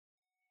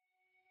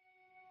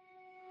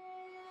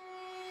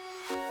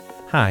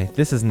Hi,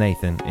 this is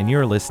Nathan, and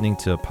you're listening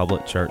to a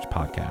Public Church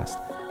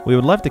podcast. We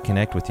would love to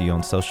connect with you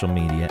on social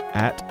media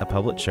at A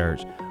Public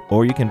Church,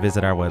 or you can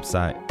visit our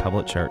website,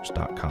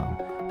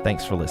 publicchurch.com.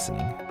 Thanks for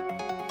listening.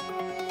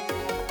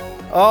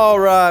 All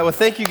right. Well,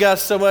 thank you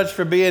guys so much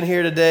for being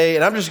here today.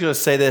 And I'm just going to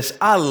say this.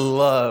 I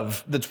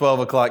love the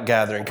 12 o'clock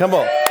gathering. Come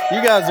on.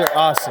 You guys are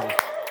awesome.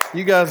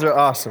 You guys are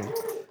awesome.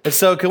 And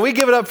so can we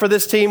give it up for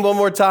this team one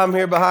more time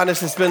here behind us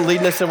that's been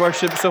leading us in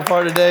worship so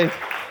far today?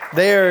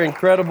 They are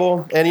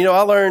incredible. And, you know,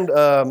 I learned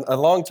a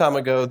long time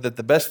ago that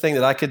the best thing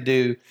that I could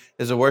do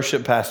as a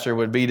worship pastor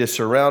would be to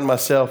surround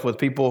myself with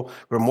people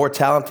who are more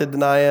talented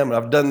than I am. And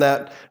I've done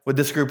that with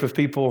this group of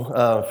people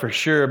for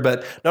sure.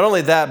 But not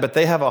only that, but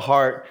they have a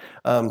heart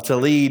to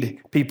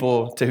lead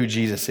people to who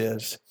Jesus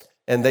is.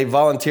 And they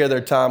volunteer their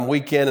time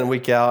week in and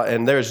week out.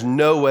 And there's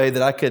no way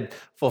that I could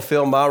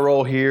fulfill my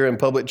role here in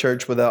public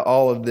church without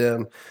all of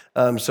them.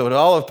 So to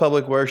all of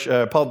public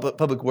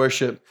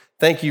worship,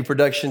 thank you,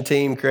 production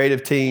team,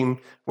 creative team,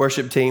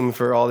 worship team,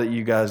 for all that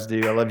you guys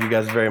do. I love you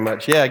guys very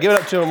much. Yeah, give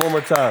it up to them one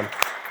more time.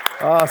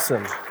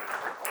 Awesome.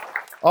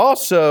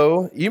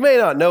 Also, you may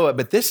not know it,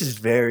 but this is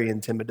very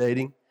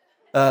intimidating.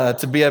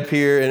 To be up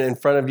here and in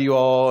front of you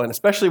all, and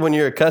especially when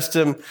you're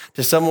accustomed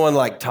to someone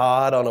like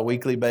Todd on a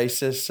weekly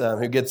basis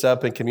who gets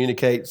up and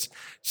communicates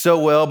so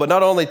well. But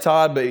not only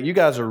Todd, but you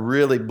guys are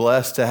really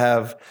blessed to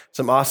have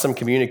some awesome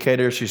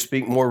communicators who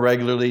speak more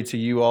regularly to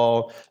you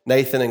all.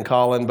 Nathan and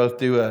Colin both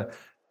do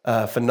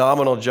a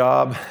phenomenal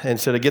job. And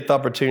so to get the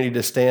opportunity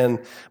to stand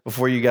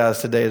before you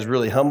guys today is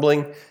really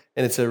humbling.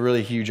 And it's a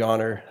really huge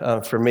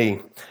honor for me.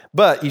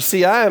 But you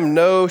see, I am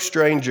no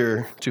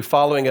stranger to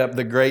following up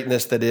the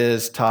greatness that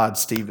is Todd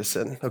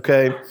Stevenson,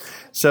 okay?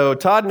 So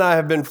Todd and I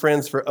have been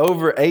friends for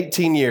over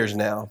 18 years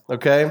now,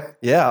 okay?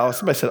 Yeah,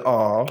 somebody said,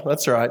 aw,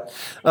 that's right.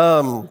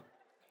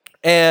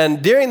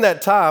 And during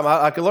that time,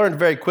 I learned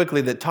very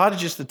quickly that Todd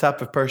is just the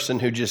type of person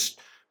who just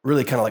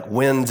really kind of like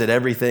wins at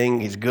everything.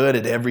 He's good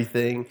at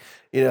everything.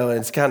 You know, and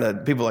it's kind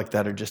of, people like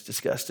that are just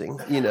disgusting,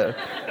 you know,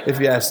 if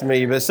you ask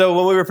me. But so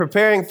when we were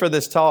preparing for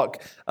this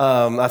talk,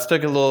 I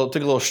took a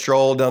little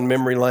stroll down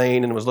memory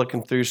lane and was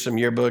looking through some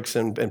yearbooks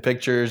and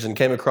pictures and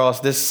came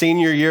across this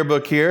senior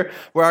yearbook here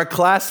where our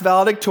class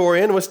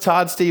valedictorian was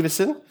Todd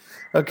Stevenson.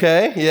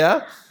 Okay,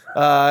 yeah.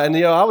 And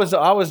you know, I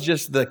was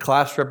just the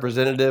class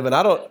representative, and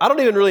I don't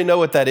even really know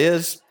what that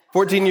is.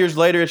 14 years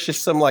later, it's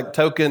just some like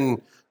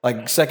token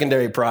like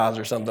secondary prize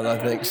or something, I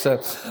think. So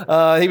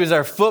he was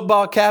our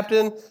football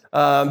captain,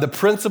 the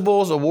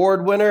principal's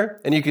award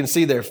winner, and you can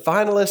see their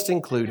finalists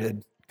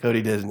included,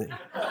 Cody Disney.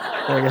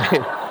 Okay.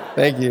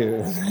 Thank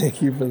you. Thank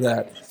you for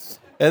that.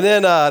 And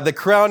then the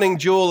crowning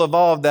jewel of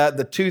all of that,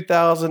 the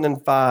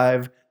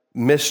 2005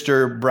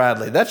 Mr.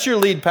 Bradley. That's your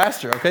lead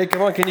pastor, okay?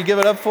 Come on, can you give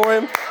it up for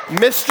him?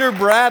 Mr.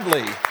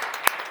 Bradley.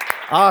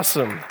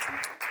 Awesome.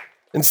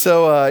 And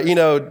so, you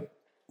know,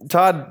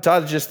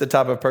 Todd's just the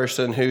type of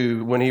person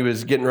who, when he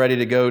was getting ready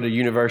to go to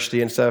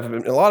university and stuff,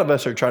 a lot of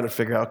us are trying to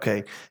figure out,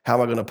 okay, how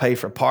am I going to pay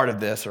for part of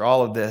this or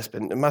all of this?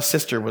 But my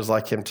sister was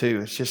like him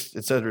too.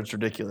 It's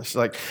ridiculous.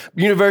 Like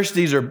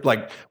universities are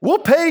like, we'll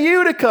pay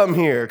you to come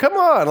here. Come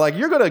on, like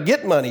you're going to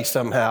get money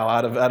somehow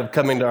out of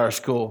coming to our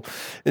school.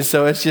 And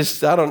so it's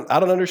just I don't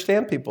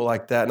understand people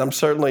like that, and I'm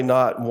certainly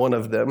not one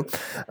of them.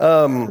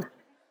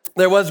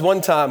 There was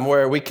one time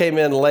where we came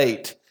in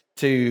late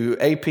to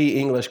AP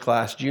English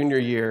class, junior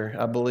year,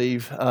 I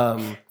believe,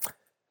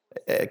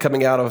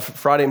 coming out of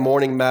Friday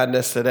morning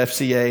madness at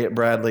FCA at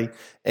Bradley,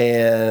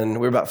 and we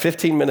were about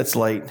 15 minutes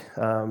late,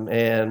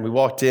 and we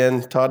walked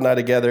in, Todd and I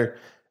together,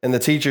 and the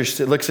teacher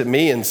looks at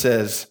me and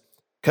says,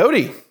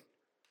 "Cody,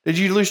 did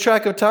you lose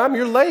track of time?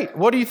 You're late.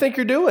 What do you think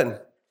you're doing?"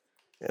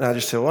 And I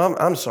just said, "Well,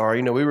 I'm sorry.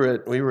 You know, we were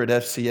at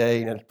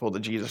FCA, and I pulled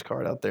the Jesus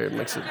card out there. It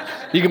makes it,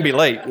 you can be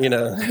late, you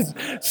know."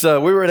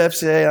 So we were at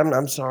FCA.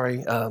 I'm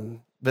sorry.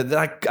 But then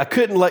I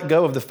couldn't let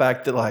go of the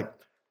fact that, like,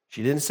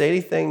 she didn't say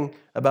anything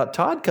about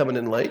Todd coming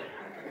in late,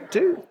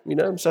 too, you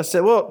know? So I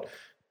said, "Well,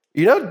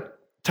 you know,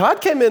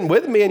 Todd came in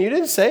with me, and you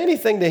didn't say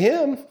anything to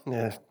him."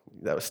 Yeah,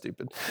 that was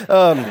stupid.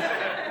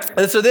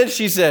 And so then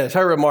she says,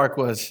 her remark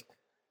was,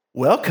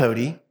 "Well,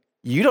 Cody,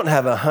 you don't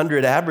have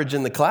 100 average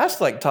in the class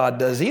like Todd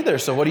does either,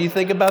 so what do you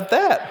think about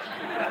that?"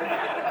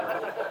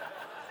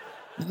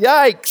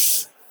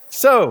 Yikes.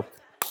 So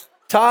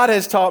Todd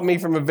has taught me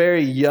from a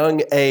very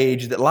young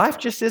age that life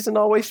just isn't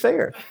always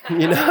fair,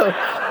 you know,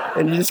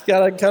 and you just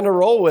got to kind of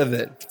roll with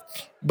it.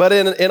 But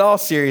in all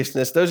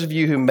seriousness, those of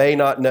you who may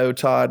not know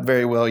Todd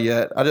very well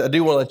yet, I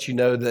do want to let you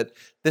know that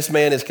this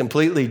man is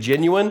completely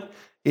genuine.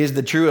 He is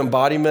the true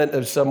embodiment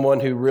of someone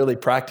who really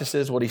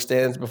practices what he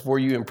stands before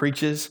you and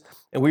preaches.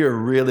 And we are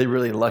really,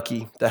 really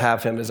lucky to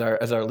have him as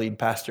our lead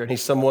pastor. And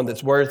he's someone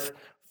that's worth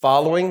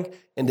following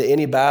into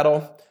any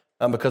battle,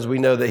 because we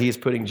know that he's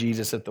putting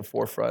Jesus at the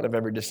forefront of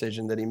every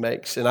decision that he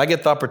makes. And I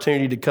get the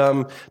opportunity to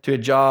come to a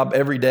job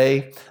every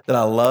day that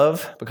I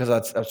love, because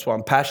that's what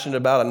I'm passionate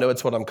about. I know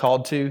it's what I'm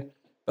called to,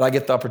 but I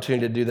get the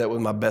opportunity to do that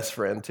with my best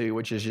friend too,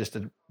 which is just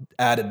an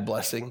added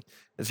blessing.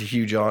 It's a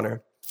huge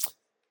honor.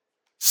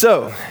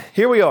 So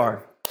here we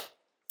are,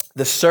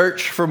 the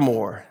search for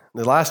more.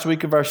 the last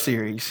week of our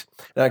series.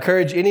 And I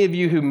encourage any of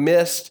you who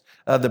missed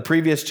the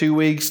previous 2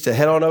 weeks to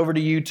head on over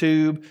to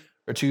YouTube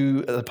or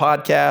to the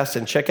podcast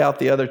and check out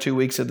the other 2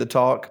 weeks of the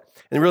talk.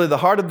 And really the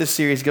heart of this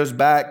series goes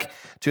back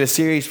to a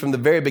series from the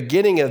very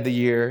beginning of the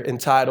year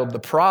entitled The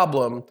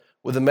Problem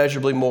with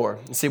Immeasurably More.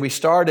 And see, we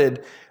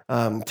started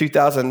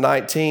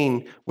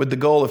 2019 with the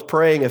goal of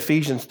praying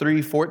Ephesians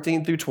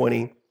 3:14 through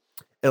 20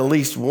 at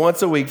least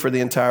once a week for the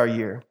entire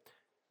year.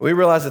 We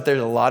realize that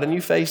there's a lot of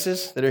new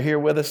faces that are here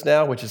with us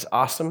now, which is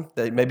awesome,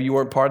 that maybe you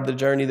weren't part of the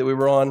journey that we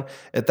were on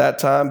at that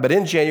time. But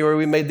in January,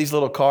 we made these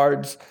little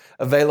cards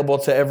available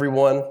to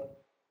everyone.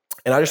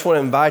 And I just want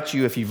to invite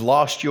you, if you've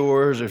lost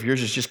yours, or if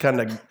yours is just kind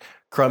of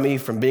crummy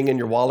from being in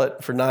your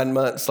wallet for 9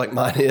 months like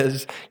mine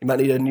is, you might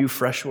need a new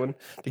fresh one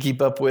to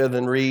keep up with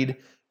and read.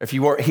 If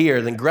you weren't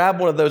here, then grab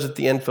one of those at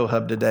the Info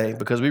Hub today,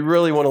 because we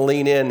really want to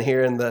lean in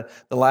here in the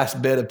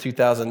last bit of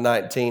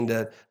 2019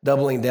 to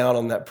doubling down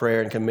on that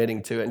prayer and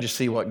committing to it and just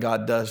see what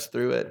God does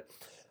through it.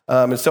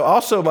 And so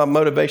also my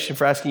motivation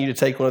for asking you to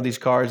take one of these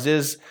cards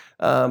is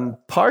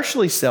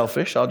partially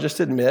selfish, I'll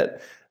just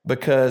admit,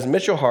 because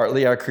Mitchell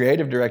Hartley, our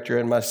creative director,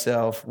 and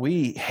myself,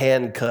 we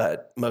hand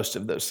cut most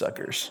of those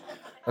suckers,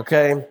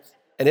 okay?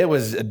 And it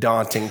was a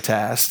daunting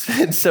task.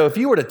 And so if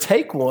you were to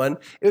take one,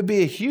 it would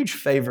be a huge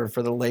favor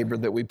for the labor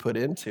that we put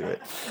into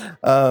it.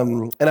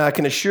 And I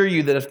can assure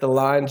you that if the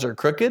lines are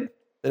crooked,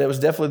 then it was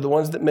definitely the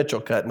ones that Mitchell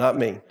cut, not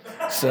me.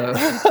 So,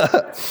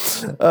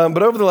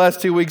 but over the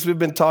last 2 weeks, we've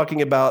been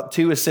talking about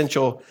 2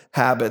 essential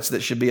habits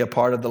that should be a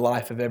part of the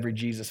life of every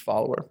Jesus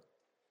follower.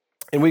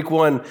 In week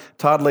 1,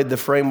 Todd laid the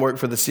framework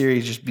for the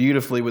series just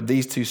beautifully with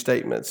these 2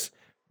 statements.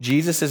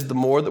 Jesus is the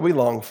more that we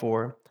long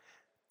for,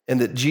 and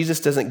that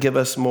Jesus doesn't give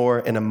us more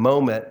in a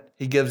moment,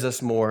 he gives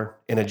us more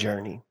in a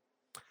journey.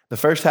 The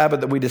first habit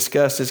that we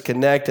discussed is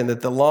connect, and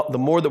that the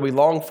more that we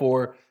long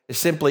for is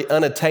simply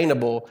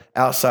unattainable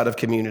outside of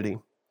community.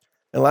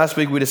 And last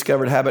week we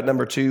discovered habit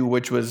number 2,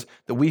 which was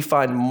that we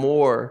find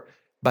more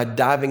by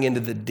diving into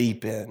the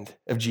deep end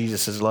of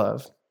Jesus'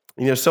 love.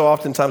 You know, so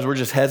oftentimes we're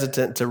just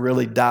hesitant to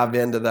really dive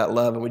into that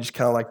love, and we just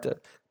kind of like to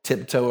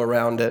tiptoe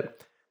around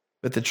it.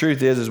 But the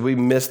truth is we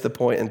miss the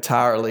point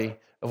entirely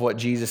of what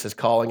Jesus is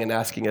calling and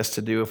asking us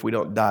to do if we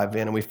don't dive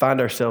in, and we find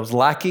ourselves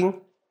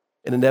lacking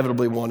and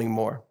inevitably wanting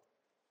more.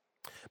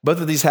 Both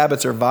of these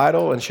habits are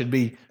vital and should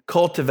be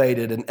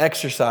cultivated and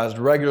exercised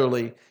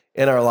regularly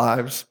in our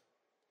lives.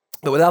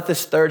 But without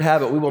this third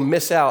habit, we will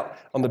miss out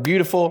on the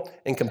beautiful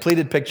and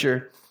completed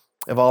picture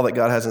of all that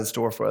God has in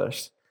store for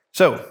us.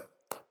 So,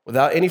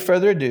 without any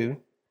further ado,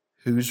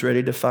 who's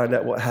ready to find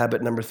out what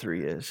habit number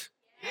 3 is?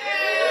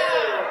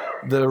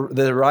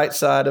 The right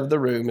side of the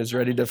room is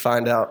ready to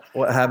find out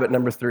what habit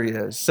number 3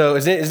 is. So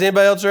is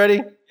anybody else ready?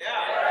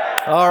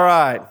 Yeah. All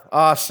right,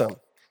 awesome.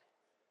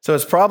 So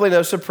it's probably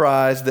no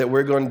surprise that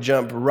we're going to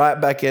jump right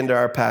back into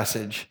our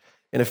passage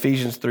in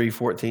Ephesians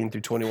 3:14 through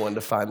 21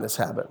 to find this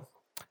habit.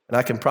 And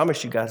I can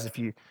promise you guys, if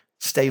you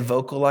stay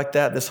vocal like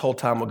that, this whole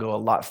time will go a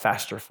lot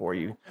faster for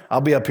you.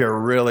 I'll be up here a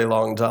really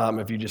long time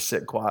if you just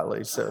sit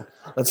quietly. So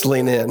let's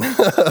lean in.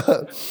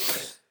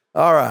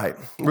 All right,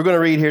 we're going to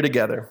read here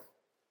together.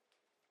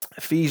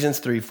 Ephesians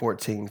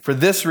 3:14. For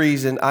this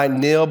reason, I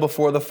kneel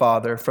before the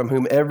Father, from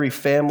whom every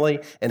family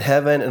in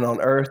heaven and on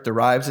earth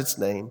derives its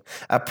name.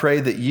 I pray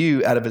that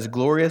you, out of his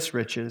glorious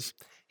riches,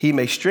 he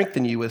may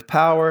strengthen you with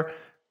power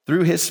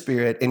through his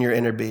Spirit in your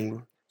inner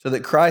being, so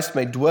that Christ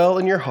may dwell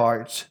in your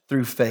hearts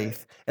through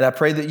faith. And I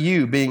pray that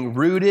you, being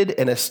rooted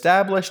and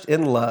established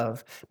in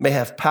love, may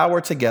have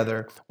power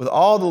together with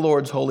all the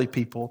Lord's holy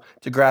people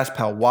to grasp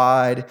how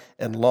wide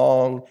and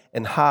long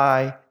and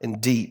high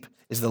and deep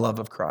is the love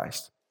of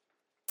Christ.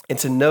 And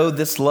to know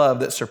this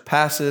love that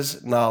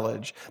surpasses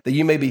knowledge, that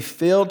you may be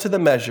filled to the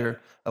measure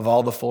of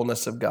all the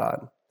fullness of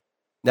God.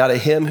 Now to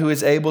him who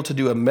is able to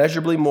do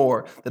immeasurably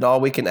more than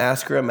all we can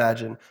ask or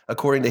imagine,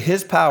 according to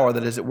his power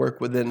that is at work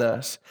within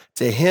us,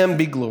 to him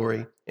be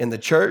glory in the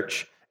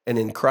church and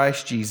in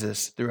Christ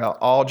Jesus throughout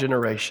all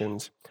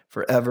generations,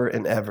 forever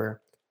and ever.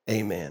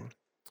 Amen.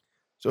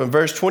 So in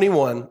verse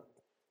 21,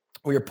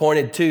 we are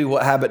pointed to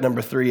what habit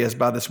number 3 is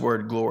by this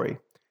word glory.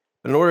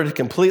 But in order to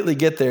completely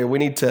get there, we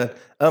need to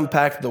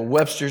unpack the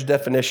Webster's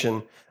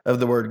definition of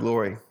the word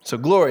glory. So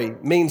glory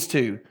means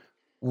to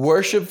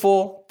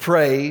worshipful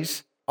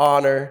praise,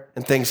 honor,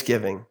 and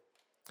thanksgiving.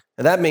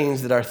 And that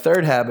means that our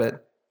third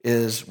habit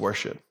is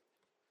worship.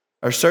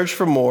 Our search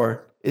for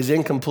more is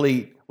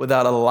incomplete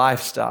without a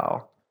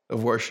lifestyle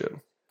of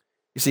worship.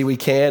 You see, we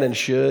can and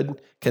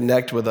should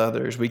connect with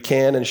others. We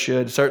can and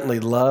should certainly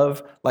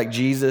love like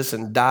Jesus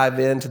and dive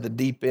into the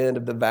deep end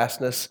of the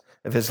vastness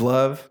of his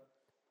love.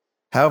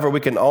 However, we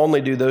can only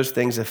do those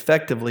things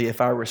effectively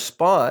if our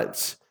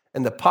response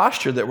and the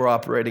posture that we're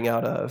operating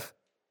out of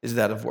is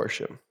that of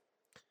worship.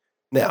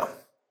 Now,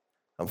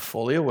 I'm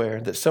fully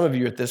aware that some of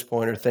you at this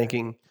point are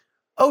thinking,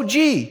 oh,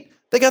 gee,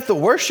 they got the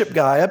worship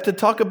guy up to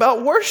talk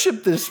about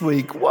worship this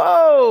week.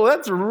 Whoa,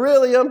 that's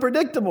really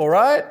unpredictable,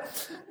 right?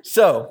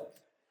 So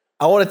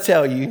I want to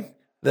tell you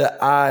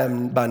that I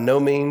am by no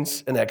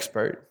means an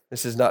expert.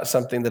 This is not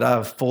something that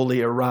I've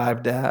fully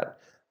arrived at.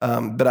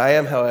 But I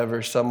am,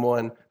 however,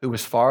 someone who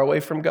was far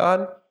away from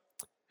God,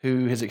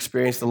 who has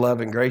experienced the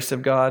love and grace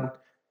of God,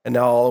 and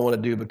now all I want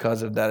to do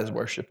because of that is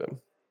worship him.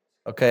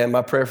 Okay, and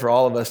my prayer for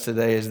all of us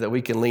today is that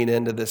we can lean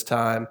into this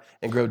time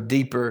and grow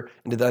deeper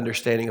into the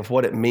understanding of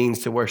what it means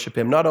to worship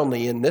him, not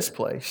only in this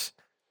place,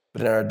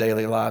 but in our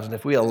daily lives. And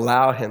if we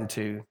allow him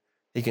to,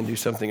 he can do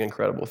something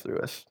incredible through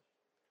us.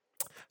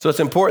 So it's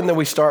important that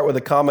we start with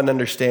a common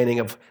understanding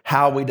of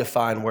how we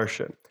define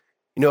worship.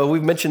 You know,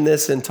 we've mentioned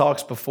this in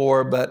talks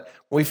before, but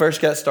when we first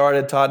got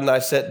started, Todd and I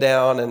sat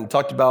down and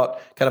talked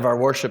about kind of our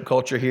worship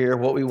culture here,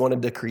 what we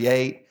wanted to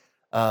create.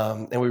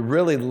 And we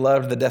really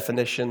loved the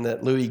definition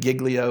that Louis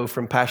Giglio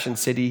from Passion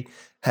City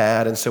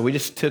had. And so we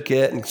just took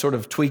it and sort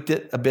of tweaked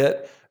it a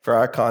bit for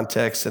our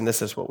context, and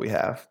this is what we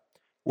have.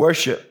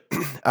 Worship,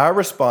 our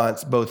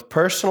response both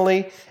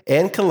personally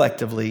and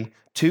collectively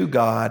to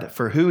God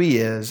for who he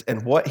is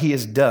and what he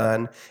has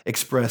done,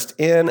 expressed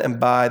in and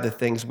by the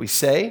things we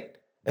say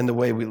and the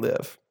way we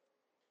live.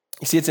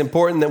 You see, it's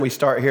important that we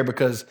start here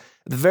because at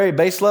the very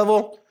base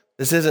level,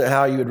 this isn't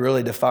how you would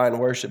really define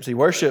worship. See,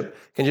 worship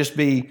can just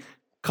be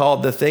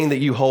called the thing that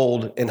you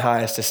hold in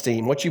highest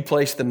esteem, what you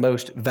place the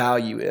most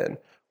value in.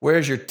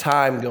 Where's your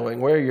time going?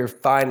 Where are your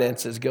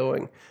finances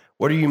going?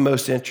 What are you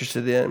most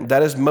interested in?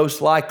 That is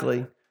most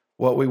likely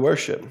what we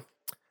worship.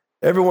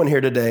 Everyone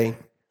here today,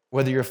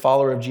 whether you're a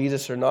follower of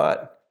Jesus or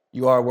not,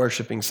 you are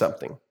worshiping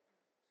something.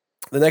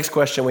 The next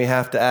question we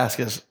have to ask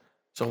is,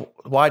 so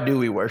why do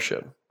we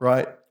worship,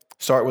 right?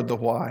 Start with the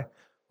why.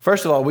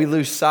 First of all, we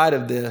lose sight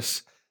of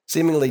this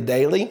seemingly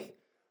daily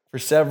for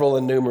several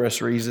and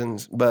numerous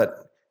reasons,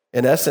 but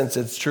in essence,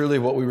 it's truly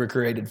what we were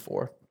created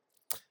for.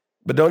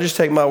 But don't just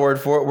take my word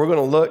for it. We're going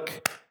to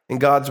look in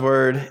God's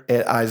word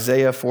at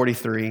Isaiah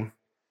 43,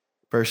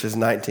 verses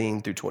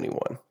 19 through 21.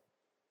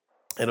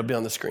 It'll be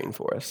on the screen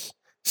for us.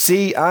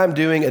 See, I'm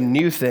doing a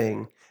new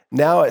thing.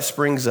 Now it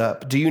springs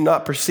up. Do you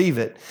not perceive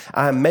it?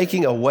 I am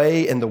making a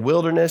way in the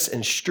wilderness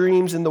and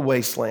streams in the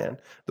wasteland.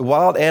 The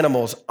wild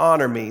animals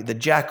honor me, the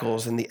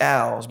jackals and the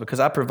owls, because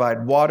I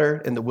provide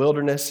water in the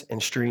wilderness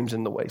and streams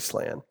in the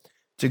wasteland.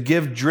 To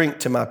give drink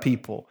to my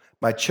people,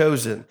 my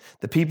chosen,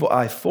 the people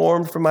I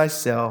formed for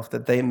myself,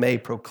 that they may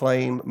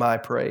proclaim my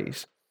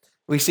praise.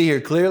 We see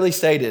here clearly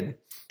stated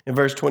in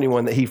verse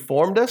 21 that he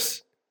formed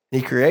us,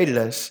 he created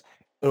us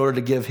in order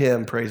to give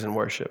him praise and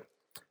worship.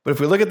 But if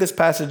we look at this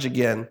passage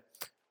again,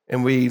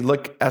 and we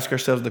ask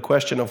ourselves the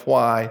question of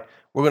why,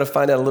 we're going to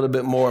find out a little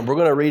bit more. And we're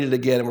going to read it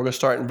again, and we're going to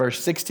start in verse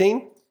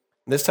 16.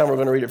 This time we're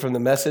going to read it from the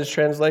Message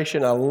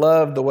translation. I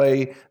love the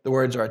way the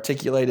words are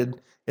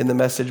articulated in the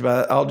Message,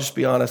 but I'll just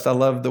be honest, I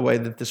love the way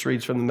that this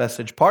reads from the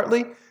Message,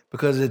 partly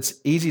because it's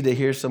easy to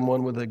hear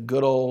someone with a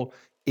good old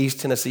East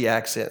Tennessee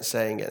accent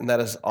saying it, and that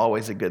is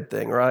always a good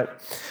thing, right?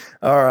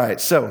 All right,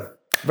 so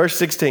verse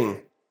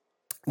 16.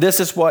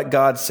 This is what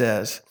God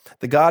says.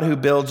 The God who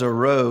builds a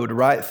road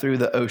right through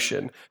the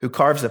ocean, who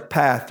carves a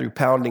path through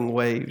pounding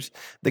waves,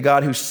 the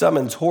God who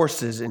summons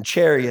horses and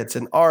chariots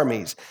and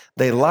armies.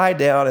 They lie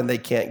down and they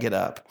can't get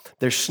up.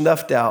 They're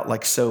snuffed out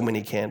like so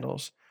many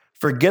candles.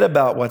 Forget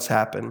about what's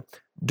happened.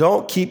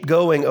 Don't keep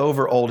going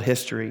over old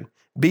history.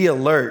 Be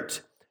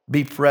alert.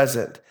 Be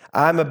present.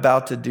 I'm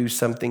about to do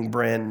something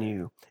brand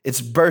new.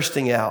 It's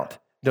bursting out.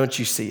 Don't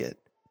you see it?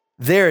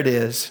 There it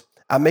is.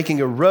 I'm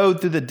making a road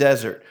through the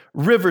desert,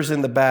 rivers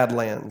in the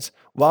badlands.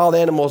 Wild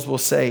animals will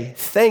say,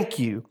 thank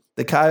you,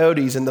 the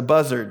coyotes and the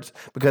buzzards,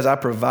 because I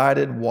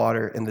provided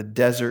water in the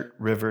desert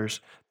rivers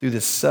through the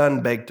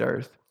sun-baked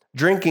earth,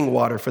 drinking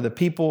water for the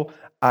people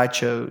I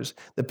chose,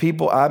 the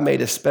people I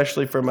made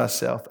especially for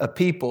myself, a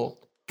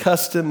people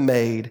custom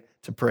made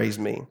to praise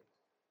me.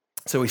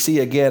 So we see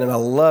again, and I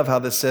love how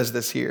this says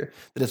this here,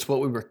 that it's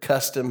what we were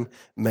custom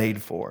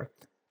made for.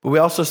 But we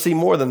also see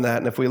more than that.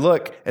 And if we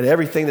look at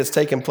everything that's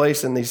taken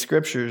place in these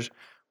scriptures,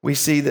 we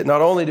see that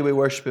not only do we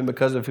worship him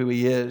because of who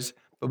he is,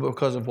 but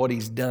because of what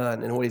he's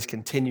done and what he's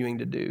continuing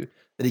to do,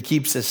 that he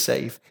keeps us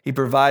safe. He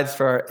provides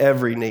for our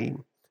every need.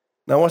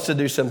 Now, I want us to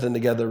do something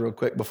together real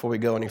quick before we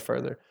go any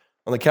further.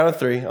 On the count of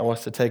three, I want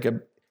us to take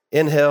an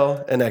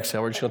inhale and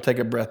exhale. We're just going to take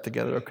a breath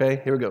together,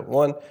 okay? Here we go.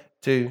 1,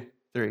 2,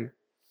 3.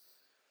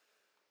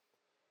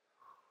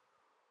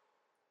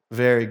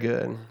 Very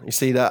good. You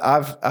see that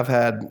I've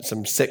had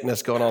some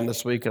sickness going on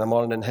this week, and I'm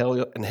on an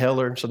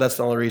inhaler. So that's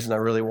the only reason I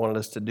really wanted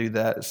us to do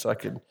that, is so I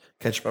could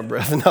catch my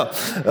breath.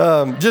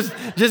 No,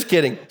 just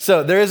kidding.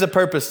 So there is a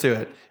purpose to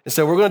it, and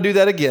so we're going to do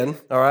that again.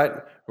 All right,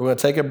 we're going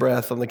to take a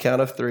breath on the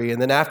count of three,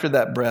 and then after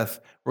that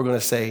breath, we're going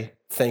to say,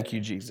 "Thank you,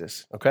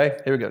 Jesus." Okay,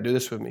 here we go. Do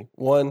this with me.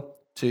 1,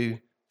 2,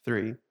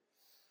 3.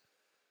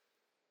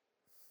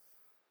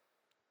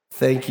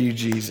 Thank you,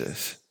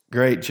 Jesus.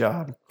 Great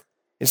job.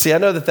 And see, I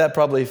know that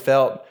probably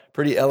felt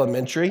pretty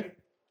elementary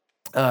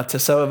to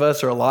some of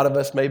us, or a lot of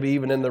us maybe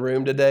even in the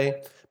room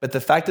today. But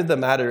the fact of the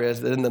matter is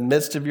that in the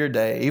midst of your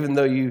day, even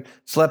though you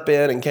slept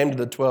in and came to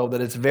the 12,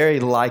 that it's very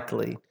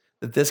likely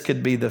that this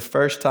could be the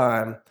first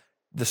time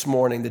this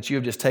morning that you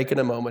have just taken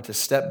a moment to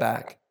step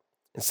back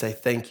and say,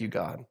 thank you,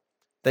 God.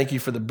 Thank you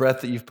for the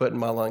breath that you've put in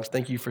my lungs.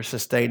 Thank you for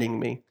sustaining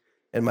me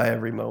in my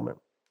every moment.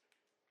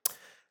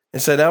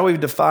 And so now we've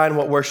defined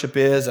what worship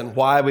is and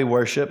why we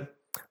worship.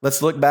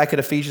 Let's look back at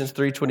Ephesians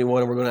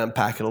 3:21, and we're going to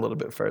unpack it a little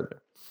bit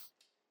further.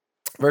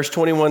 Verse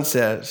 21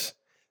 says,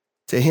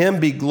 "To him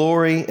be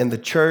glory in the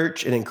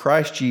church and in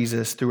Christ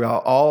Jesus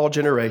throughout all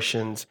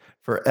generations,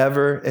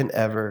 forever and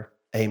ever.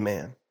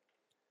 Amen."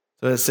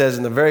 So it says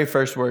in the very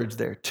first words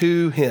there,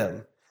 to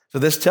him. So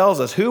this tells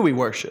us who we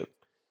worship.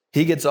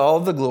 He gets all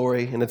of the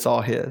glory, and it's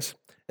all his.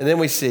 And then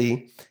we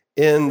see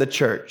in the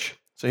church.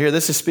 So here,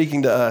 this is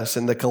speaking to us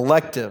and the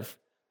collective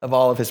of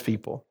all of his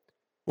people.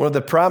 One of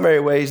the primary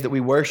ways that we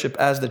worship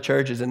as the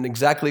church is in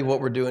exactly what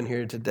we're doing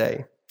here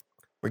today.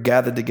 We're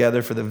gathered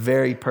together for the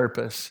very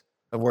purpose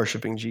of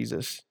worshiping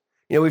Jesus.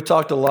 You know, we've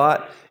talked a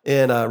lot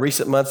in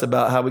recent months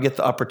about how we get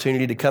the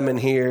opportunity to come in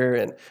here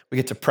and we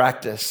get to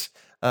practice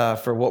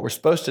for what we're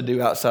supposed to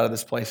do outside of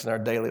this place in our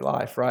daily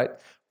life, right?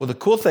 Well, the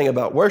cool thing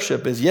about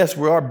worship is, yes,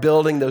 we are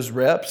building those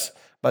reps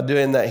by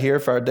doing that here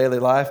for our daily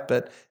life,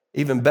 but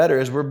even better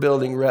is we're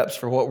building reps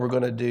for what we're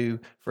going to do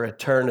for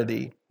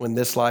eternity when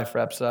this life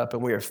wraps up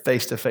and we are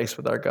face to face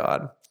with our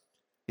God.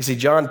 You see,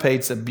 John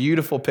paints a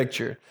beautiful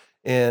picture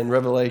in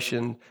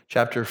Revelation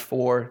chapter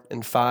 4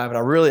 and 5, and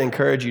I really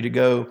encourage you to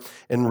go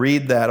and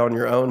read that on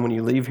your own when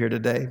you leave here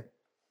today.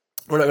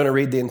 We're not going to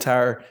read the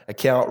entire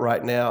account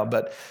right now,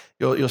 but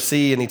you'll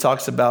see, and he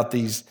talks about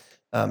these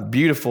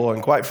beautiful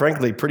and quite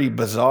frankly pretty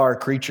bizarre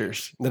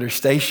creatures that are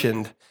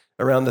stationed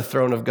around the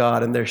throne of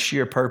God, and their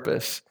sheer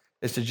purpose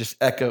is to just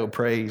echo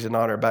praise and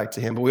honor back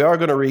to him. But we are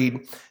going to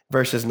read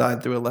verses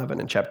 9 through 11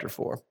 in chapter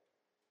 4.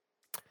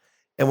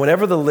 "And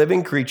whenever the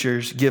living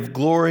creatures give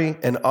glory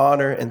and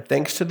honor and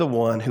thanks to the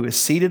one who is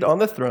seated on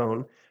the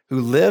throne, who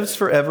lives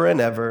forever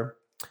and ever,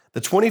 the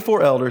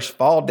 24 elders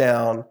fall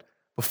down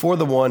before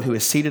the one who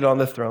is seated on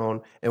the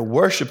throne and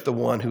worship the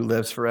one who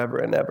lives forever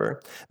and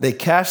ever. They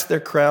cast their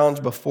crowns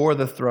before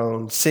the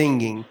throne,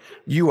 singing,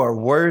 'You are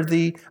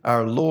worthy,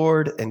 our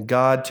Lord and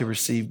God, to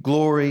receive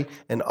glory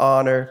and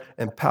honor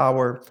and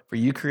power, for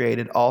you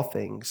created all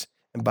things,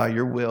 and by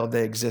your will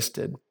they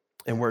existed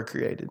and were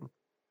created.'"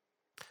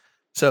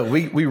 So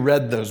we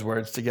read those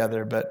words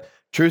together, but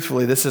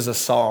truthfully, this is a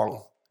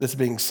song that's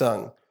being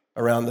sung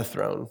around the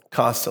throne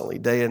constantly,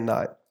 day and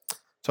night.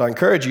 So I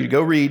encourage you to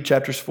go read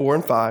chapters 4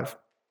 and 5.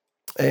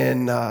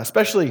 And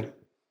especially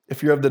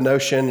if you're of the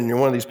notion and you're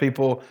one of these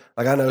people,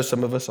 like I know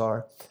some of us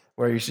are,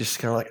 where you're just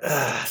kind of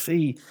like,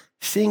 see,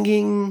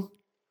 singing,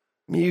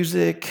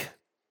 music,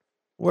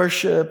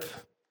 worship,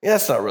 yeah,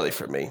 that's not really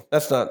for me.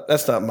 That's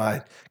not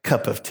my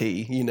cup of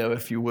tea,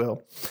 if you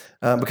will.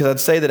 Because I'd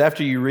say that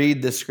after you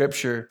read this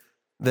scripture,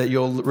 that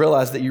you'll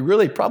realize that you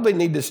really probably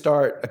need to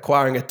start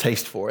acquiring a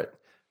taste for it,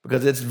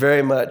 because it's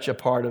very much a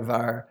part of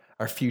our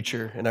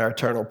future and our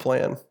eternal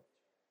plan.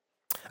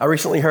 I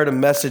recently heard a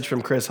message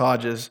from Chris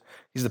Hodges.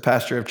 He's the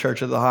pastor of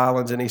Church of the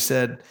Highlands, and he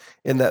said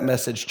in that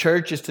message,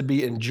 church is to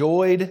be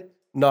enjoyed,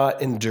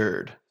 not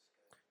endured.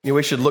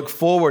 We should look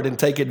forward and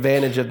take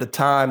advantage of the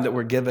time that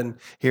we're given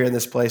here in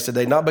this place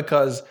today, not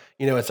because,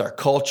 it's our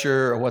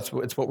culture or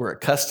it's what we're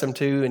accustomed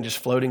to and just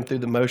floating through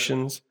the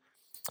motions.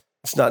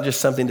 It's not just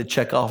something to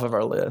check off of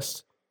our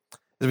list.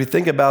 As we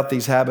think about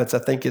these habits, I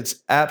think it's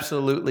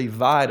absolutely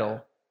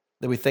vital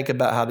that we think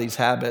about how these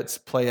habits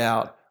play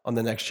out on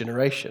the next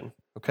generation,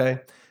 okay?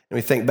 And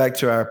we think back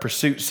to our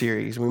Pursuit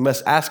series. We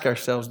must ask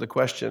ourselves the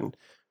question,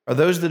 are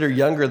those that are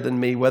younger than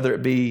me, whether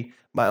it be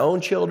my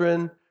own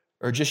children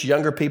or just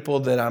younger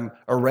people that I'm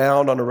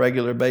around on a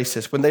regular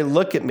basis, when they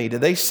look at me, do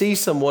they see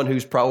someone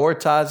who's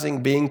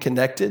prioritizing being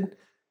connected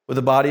with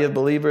a body of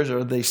believers, or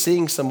are they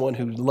seeing someone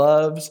who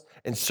loves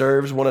and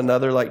serves one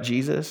another like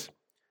Jesus?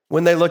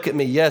 When they look at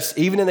me, yes,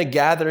 even in a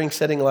gathering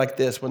setting like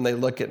this, when they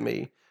look at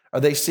me, are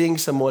they seeing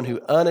someone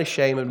who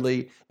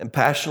unashamedly and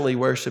passionately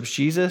worships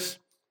Jesus,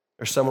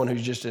 or someone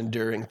who's just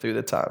enduring through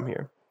the time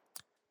here?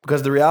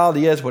 Because the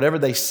reality is, whatever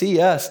they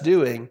see us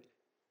doing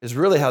is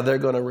really how they're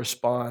going to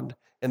respond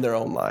in their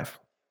own life.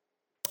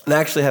 And I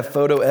actually have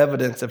photo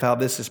evidence of how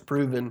this is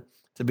proven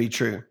to be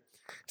true.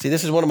 See,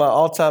 this is one of my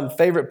all-time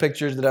favorite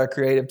pictures that our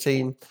creative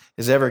team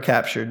has ever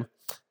captured.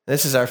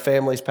 This is our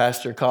family's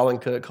pastor, Colin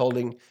Cook,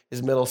 holding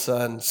his middle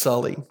son,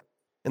 Sully.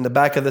 In the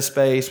back of the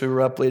space, we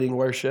were up leading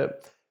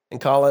worship, and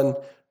Colin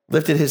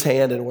lifted his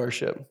hand in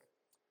worship.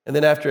 And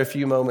then after a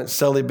few moments,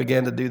 Sully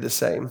began to do the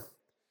same.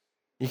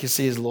 You can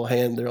see his little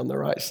hand there on the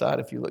right side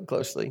if you look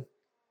closely.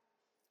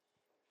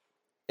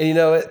 And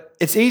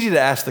it's easy to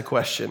ask the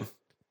question,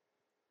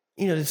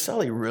 did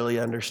Sully really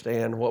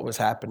understand what was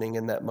happening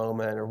in that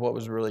moment or what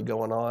was really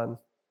going on?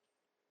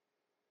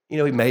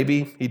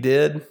 Maybe he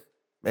did,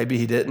 maybe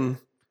he didn't.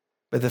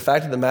 But the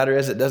fact of the matter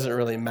is, it doesn't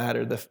really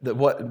matter.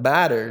 What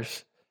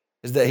matters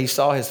is that he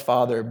saw his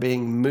father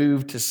being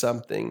moved to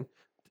something,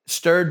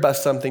 stirred by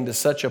something to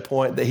such a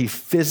point that he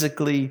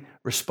physically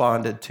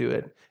responded to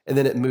it, and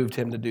then it moved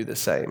him to do the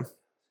same.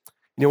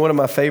 One of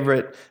my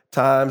favorite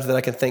times that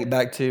I can think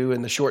back to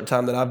in the short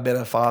time that I've been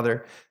a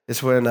father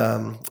is when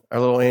our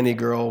little Annie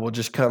girl will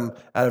just come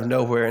out of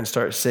nowhere and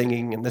start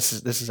singing, and this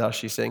is how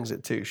she sings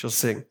it too. She'll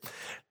sing,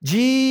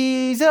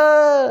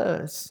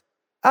 "Jesus,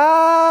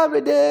 our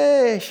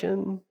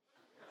redemption."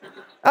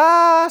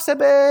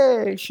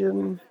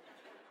 Salvation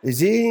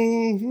is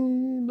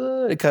in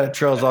blood. It kind of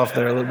trails off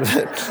there a little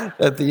bit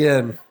at the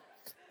end.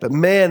 But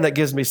man, that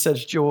gives me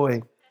such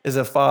joy as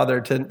a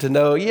father to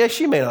know, yeah,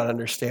 she may not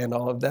understand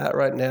all of that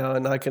right now,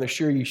 and I can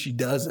assure you she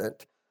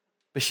doesn't.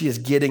 But she is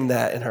getting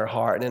that in her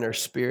heart and in her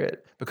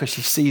spirit because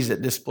she sees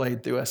it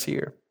displayed through us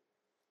here.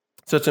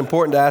 So it's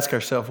important to ask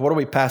ourselves, what are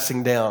we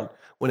passing down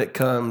when it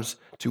comes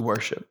to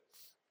worship?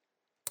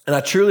 And I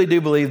truly do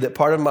believe that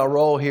part of my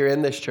role here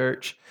in this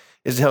church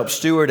is to help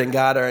steward and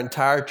guide our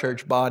entire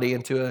church body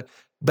into a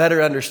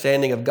better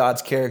understanding of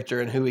God's character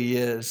and who he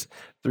is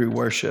through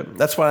worship.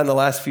 That's why in the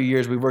last few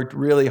years, we've worked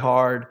really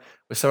hard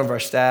with some of our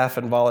staff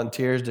and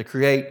volunteers to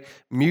create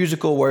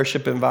musical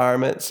worship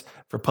environments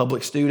for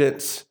public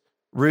students,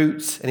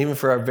 Roots, and even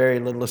for our very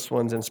littlest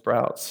ones in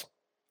Sprouts.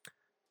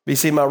 But you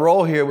see, my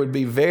role here would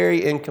be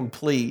very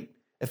incomplete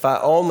if I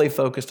only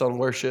focused on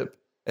worship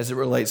as it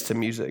relates to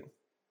music.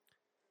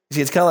 You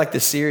see, it's kind of like the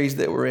series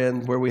that we're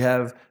in where we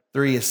have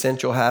 3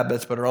 essential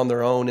habits but are on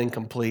their own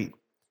incomplete.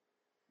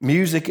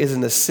 Music is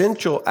an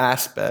essential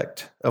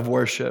aspect of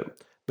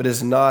worship, but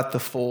is not the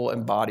full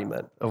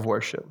embodiment of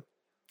worship.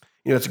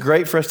 You know, it's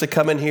great for us to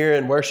come in here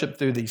and worship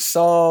through these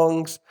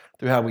songs,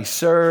 through how we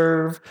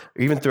serve,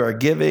 or even through our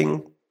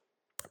giving,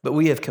 but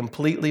we have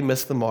completely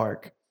missed the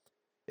mark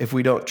if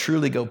we don't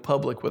truly go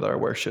public with our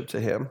worship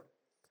to him.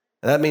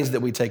 And that means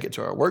that we take it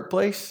to our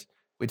workplace,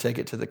 we take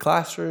it to the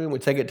classroom, we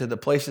take it to the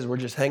places we're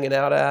just hanging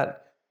out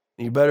at,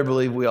 and you better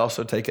believe we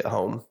also take it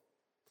home.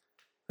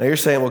 Now you're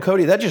saying, well,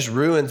 Cody, that just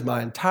ruins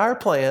my entire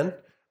plan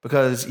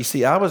because, you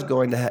see, I was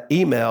going to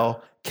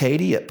email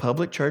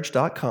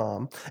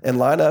Katie@publicchurch.com and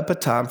line up a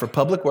time for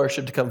public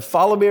worship to come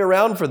follow me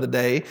around for the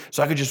day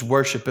so I could just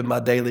worship in my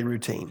daily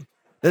routine.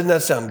 Doesn't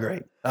that sound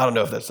great? I don't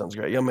know if that sounds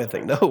great. You may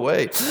think, no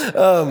way.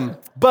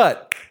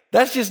 But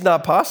that's just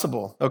not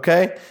possible,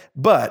 okay?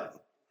 But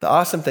the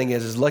awesome thing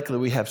is luckily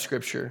we have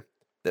scripture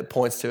that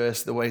points to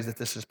us the ways that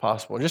this is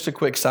possible. And just a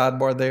quick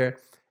sidebar there.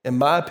 In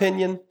my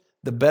opinion,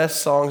 the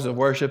best songs of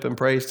worship and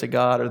praise to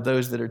God are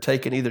those that are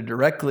taken either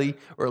directly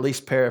or at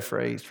least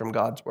paraphrased from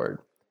God's word.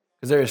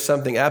 Because there is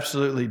something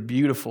absolutely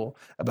beautiful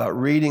about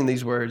reading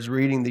these words,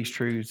 reading these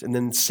truths, and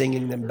then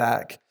singing them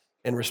back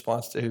in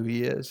response to who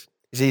he is.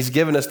 You see, he's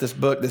given us this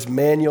book, this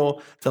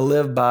manual to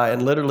live by,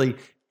 and literally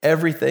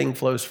everything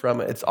flows from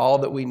it. It's all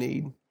that we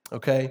need,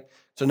 okay?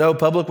 So no,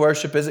 public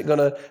worship isn't going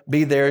to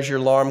be there as your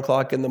alarm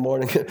clock in the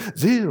morning.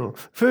 Zeal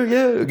for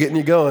you, getting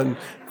you going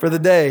for the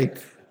day.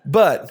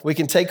 But we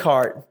can take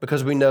heart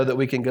because we know that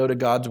we can go to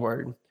God's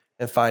word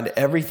and find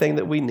everything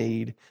that we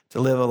need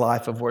to live a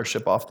life of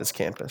worship off this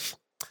campus.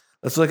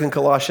 Let's look in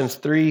Colossians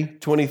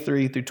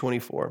 3:23 through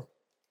 24.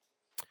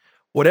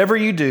 Whatever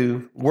you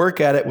do, work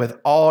at it with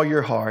all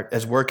your heart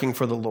as working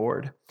for the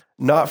Lord,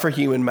 not for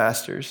human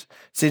masters,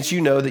 since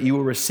you know that you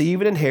will receive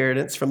an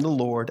inheritance from the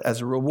Lord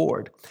as a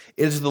reward.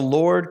 It is the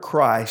Lord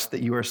Christ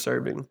that you are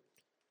serving.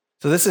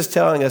 So this is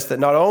telling us that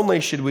not only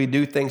should we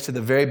do things to the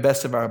very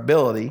best of our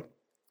ability,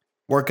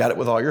 work at it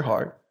with all your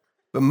heart,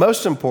 but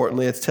most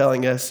importantly, it's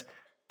telling us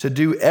to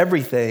do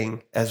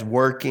everything as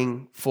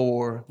working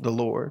for the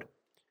Lord.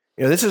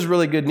 You know, this is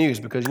really good news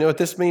because you know what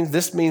this means?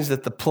 This means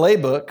that the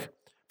playbook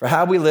for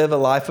how we live a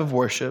life of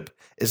worship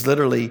is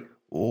literally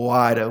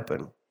wide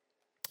open.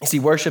 You see,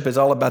 worship is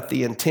all about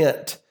the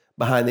intent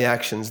behind the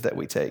actions that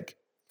we take.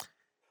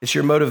 It's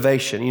your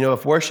motivation. You know,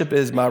 if worship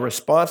is my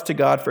response to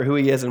God for who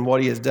he is and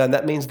what he has done,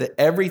 that means that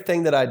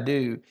everything that I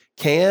do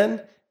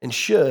can and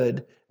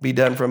should be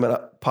done from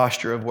a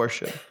posture of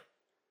worship.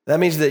 That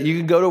means that you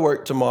can go to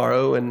work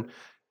tomorrow and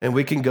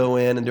we can go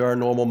in and do our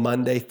normal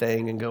Monday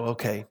thing and go,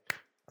 okay,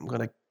 I'm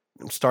going to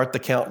start the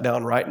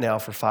countdown right now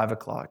for 5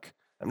 o'clock.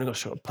 I'm going to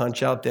show a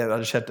punch out there. I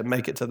just have to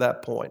make it to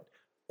that point.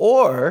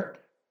 Or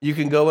you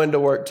can go into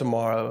work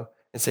tomorrow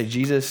and say,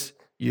 Jesus,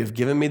 you have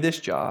given me this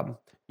job.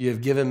 You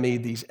have given me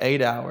these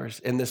 8 hours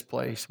in this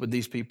place with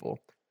these people.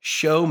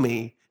 Show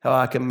me how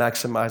I can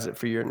maximize it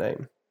for your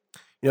name.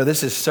 You know,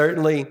 this is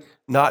certainly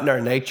not in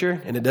our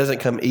nature, and it doesn't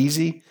come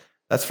easy,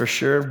 that's for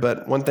sure.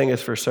 But one thing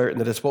is for certain,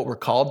 that it's what we're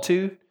called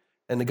to,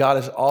 and that God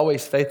is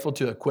always faithful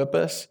to equip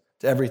us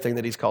to everything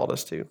that he's called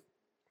us to.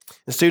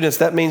 And students,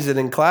 that means that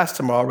in class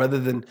tomorrow, rather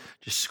than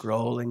just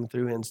scrolling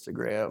through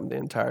Instagram the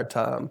entire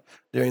time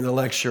during the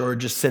lecture or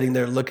just sitting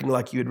there looking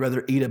like you'd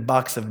rather eat a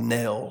box of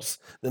nails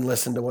than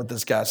listen to what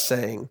this guy's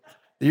saying,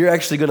 you're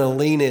actually going to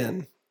lean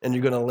in and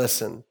you're going to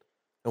listen.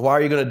 And why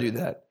are you going to do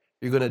that?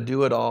 You're going to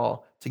do it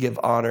all to give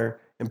honor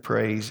and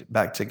praise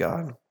back to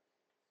God.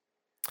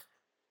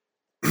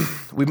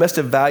 We must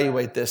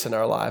evaluate this in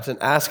our lives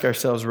and ask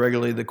ourselves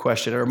regularly the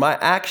question, are my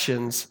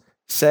actions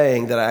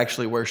saying that I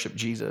actually worship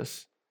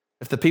Jesus?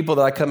 If the people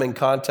that I come in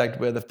contact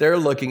with, if they're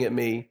looking at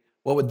me,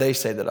 what would they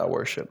say that I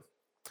worship?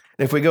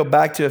 And if we go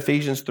back to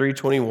Ephesians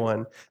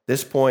 3:21,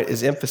 this point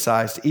is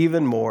emphasized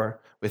even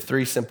more with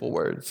 3 simple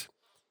words: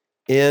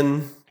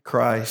 in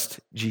Christ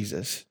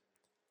Jesus.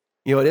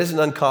 You know, it isn't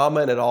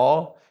uncommon at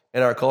all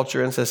in our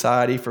culture and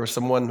society for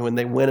someone, when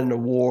they win an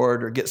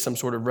award or get some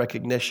sort of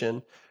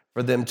recognition,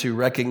 for them to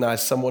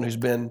recognize someone who's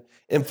been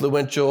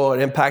influential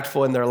and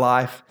impactful in their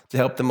life to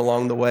help them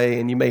along the way.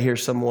 And you may hear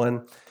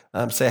someone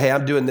say, hey,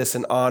 I'm doing this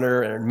in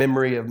honor and in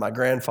memory of my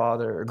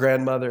grandfather or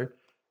grandmother.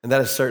 And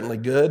that is certainly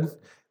good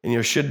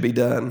and should be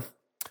done.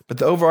 But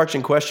the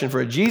overarching question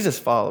for a Jesus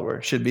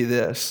follower should be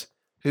this: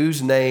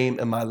 whose name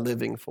am I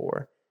living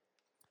for?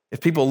 If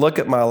people look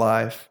at my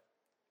life,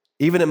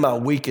 even in my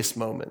weakest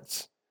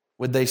moments,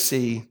 would they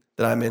see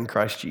that I'm in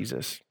Christ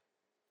Jesus?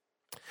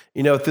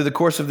 Through the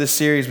course of this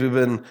series, we've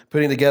been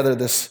putting together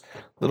this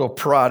little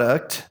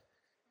product.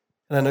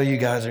 And I know you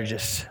guys are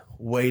just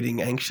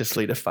waiting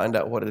anxiously to find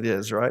out what it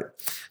is, right?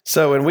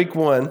 So in week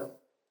 1,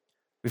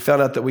 we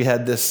found out that we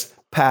had this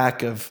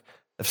pack of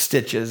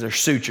stitches or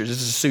sutures.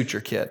 This is a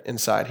suture kit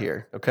inside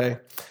here, okay?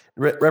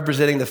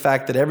 Representing the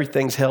fact that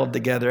everything's held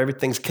together,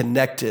 everything's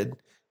connected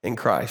in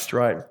Christ,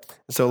 right? And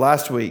so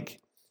last week,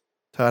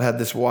 Todd had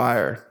this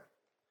wire.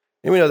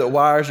 And we know that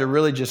wires are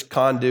really just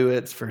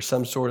conduits for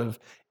some sort of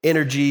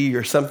energy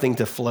or something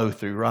to flow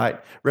through, right?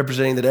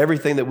 Representing that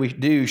everything that we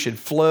do should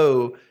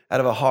flow out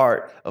of a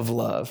heart of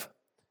love.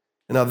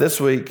 And now this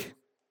week,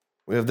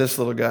 we have this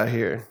little guy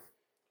here.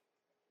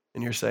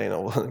 And you're saying,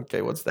 oh, well,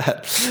 okay, what's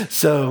that?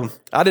 So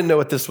I didn't know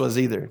what this was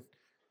either.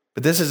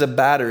 But this is a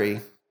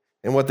battery.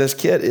 And what this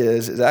kit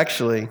is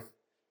actually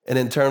an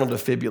internal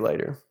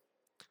defibrillator.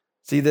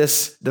 See,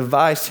 this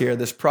device here,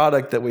 this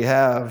product that we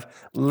have,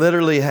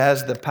 literally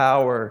has the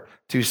power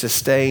to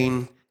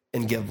sustain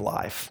and give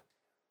life.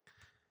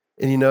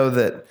 And you know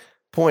that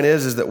point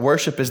is that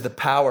worship is the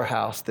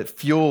powerhouse that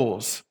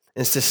fuels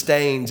and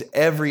sustains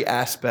every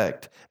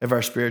aspect of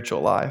our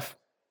spiritual life.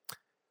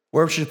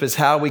 Worship is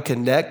how we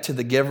connect to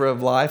the giver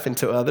of life and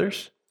to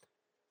others.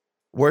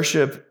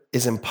 Worship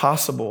is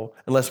impossible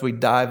unless we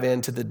dive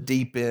into the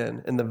deep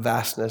end and the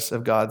vastness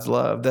of God's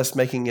love. That's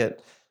making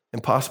it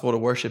impossible to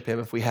worship him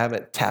if we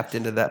haven't tapped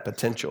into that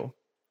potential.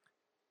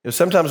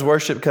 Sometimes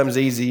worship comes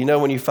easy.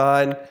 When you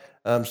find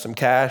some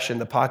cash in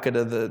the pocket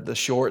of the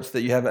shorts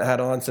that you haven't had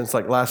on since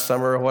like last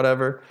summer or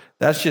whatever,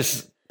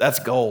 that's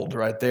gold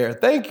right there.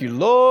 Thank you,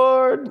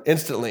 Lord,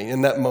 instantly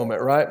in that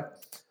moment, right?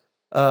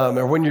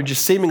 Or when you're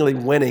just seemingly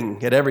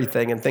winning at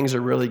everything and things are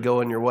really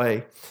going your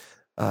way.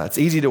 It's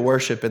easy to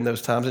worship in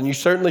those times, and you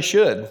certainly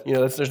should.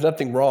 There's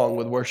nothing wrong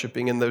with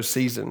worshiping in those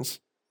seasons.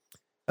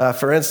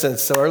 For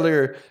instance, so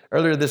earlier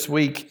this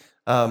week,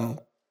 my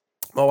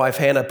wife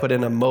Hannah put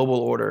in a mobile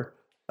order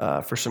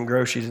for some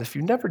groceries. And if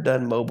you've never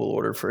done mobile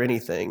order for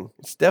anything,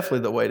 it's definitely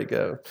the way to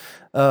go.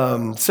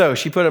 So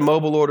she put a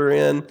mobile order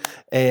in,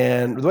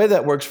 and the way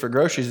that works for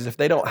groceries is if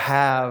they don't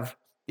have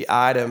the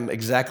item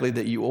exactly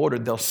that you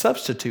ordered, they'll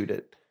substitute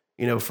it,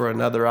 for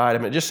another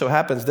item. It just so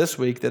happens this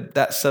week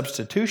that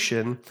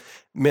substitution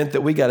meant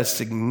that we got a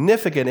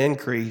significant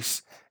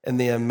increase in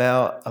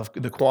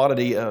the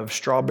quantity of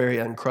strawberry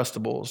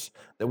Uncrustables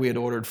that we had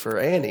ordered for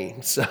Annie.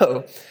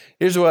 So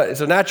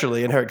so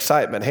naturally, in her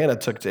excitement, Hannah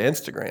took to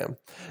Instagram,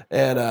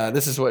 and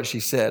this is what she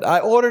said. I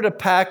ordered a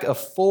pack of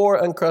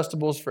 4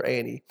 Uncrustables for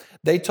Annie.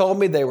 They told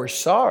me they were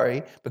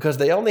sorry because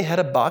they only had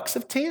a box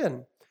of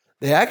 10.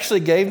 They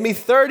actually gave me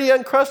 30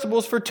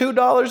 Uncrustables for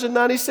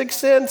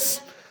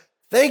 $2.96.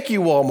 Thank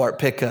you, Walmart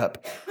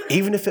pickup.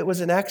 Even if it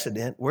was an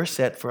accident, we're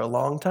set for a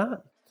long time,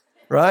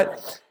 right?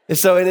 And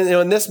so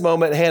in this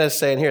moment, Hannah's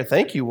saying, here,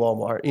 thank you,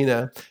 Walmart,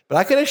 But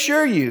I can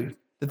assure you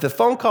that the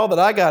phone call that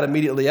I got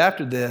immediately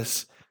after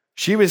this,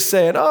 she was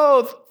saying,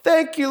 oh,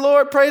 thank you,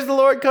 Lord. Praise the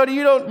Lord,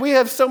 Cody. We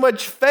have so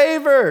much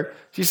favor.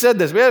 She said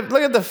this.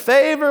 Look at the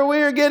favor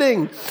we are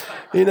getting,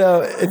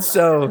 And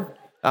so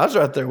I was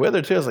right there with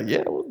her too. I was like,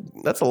 yeah, well,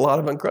 that's a lot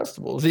of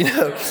Uncrustables,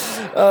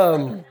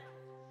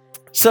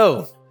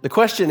 So the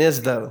question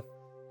is, though,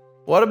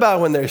 what about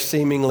when there's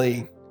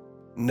seemingly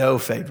no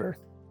favor?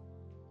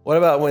 What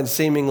about when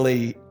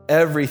seemingly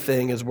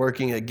everything is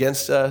working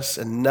against us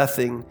and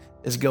nothing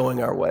is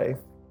going our way?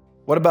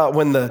 What about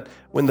when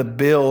the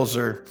bills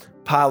are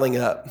piling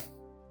up?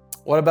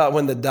 What about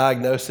when the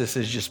diagnosis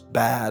is just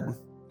bad?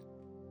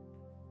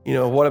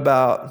 What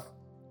about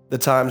the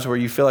times where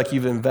you feel like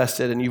you've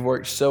invested and you've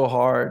worked so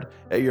hard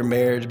at your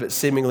marriage, but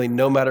seemingly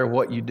no matter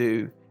what you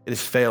do, it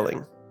is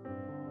failing?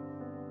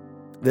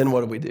 Then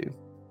what do we do?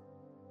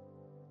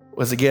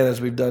 Once again,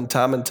 as we've done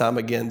time and time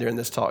again during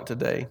this talk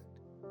today,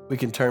 we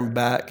can turn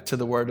back to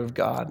the Word of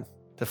God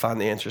to find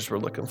the answers we're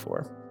looking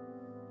for.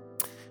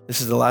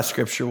 This is the last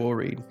scripture we'll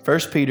read. 1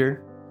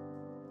 Peter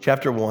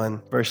chapter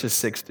 1, verses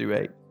 6 through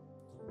 8.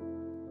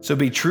 So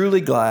be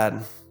truly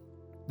glad.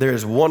 There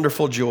is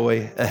wonderful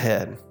joy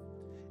ahead.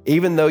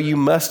 Even though you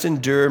must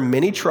endure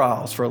many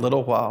trials for a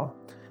little while,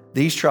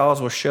 these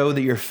trials will show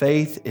that your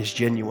faith is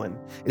genuine.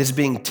 It is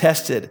being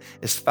tested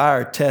as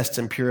fire tests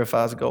and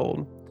purifies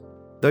gold,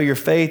 though your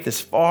faith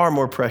is far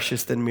more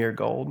precious than mere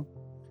gold.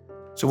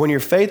 So when your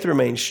faith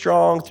remains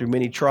strong through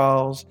many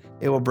trials,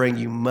 it will bring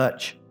you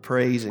much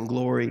praise and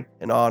glory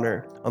and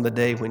honor on the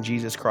day when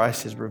Jesus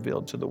Christ is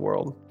revealed to the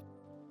world.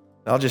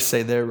 I'll just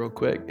say there real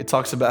quick. It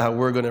talks about how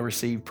we're going to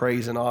receive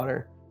praise and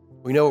honor.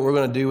 We know what we're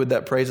going to do with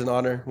that praise and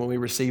honor when we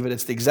receive it.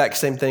 It's the exact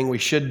same thing we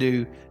should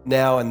do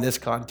now in this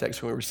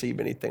context when we receive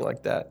anything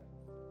like that.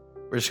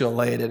 we're just going to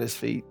lay it at his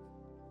feet.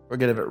 We're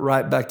going to give it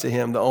right back to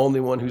him, the only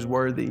one who's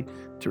worthy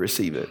to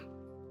receive it.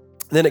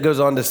 Then it goes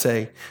on to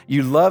say,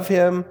 you love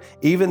him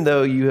even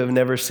though you have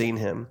never seen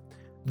him.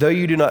 Though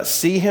you do not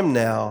see him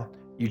now,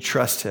 you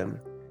trust him,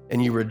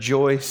 and you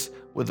rejoice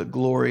with a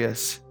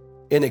glorious,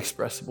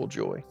 inexpressible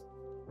joy.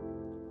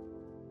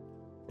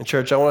 And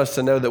church, I want us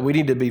to know that we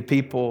need to be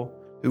people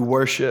who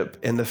worship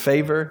in the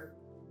favor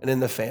and in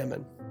the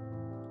famine.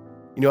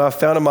 You know, I've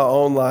found in my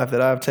own life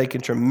that I've taken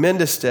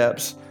tremendous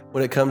steps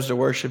when it comes to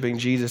worshiping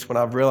Jesus when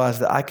I've realized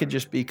that I could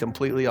just be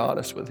completely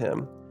honest with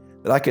him,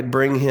 that I could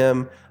bring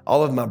him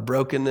all of my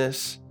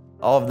brokenness,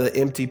 all of the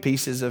empty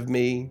pieces of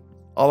me,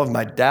 all of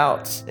my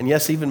doubts, and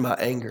yes, even my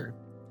anger.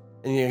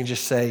 And you can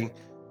just say,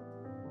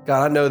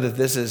 God, I know that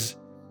this is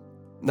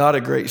not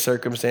a great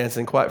circumstance,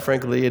 and quite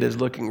frankly, it is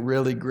looking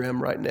really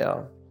grim right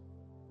now.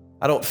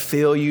 I don't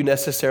feel you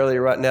necessarily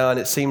right now, and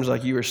it seems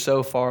like you are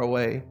so far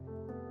away.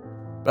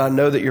 But I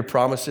know that your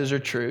promises are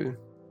true.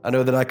 I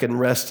know that I can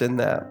rest in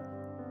that.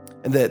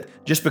 And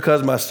that just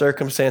because my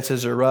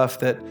circumstances are rough,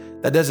 that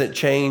doesn't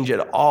change at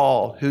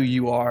all who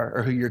you are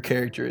or who your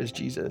character is,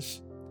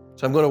 Jesus.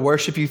 So I'm going to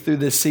worship you through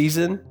this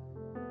season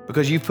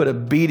because you've put a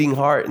beating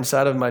heart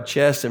inside of my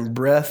chest and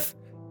breath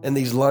in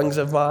these lungs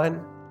of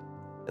mine.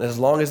 And as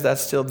long as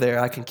that's still there,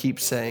 I can keep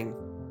saying,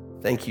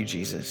 thank you,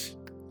 Jesus.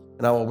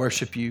 And I will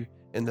worship you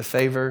in the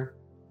favor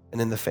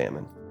and in the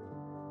famine.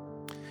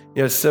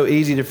 You know, it's so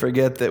easy to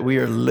forget that we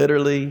are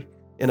literally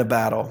in a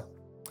battle.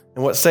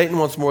 And what Satan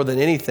wants more than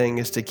anything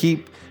is to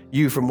keep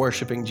you from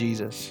worshiping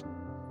Jesus.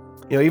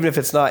 You know, even if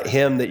it's not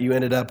him that you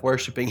ended up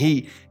worshiping,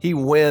 he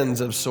wins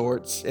of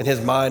sorts, in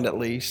his mind at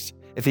least,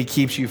 if he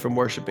keeps you from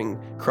worshiping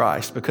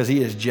Christ, because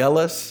he is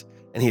jealous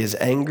and he is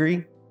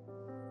angry.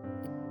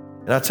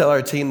 And I tell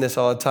our team this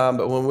all the time,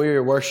 but when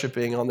we're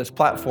worshiping on this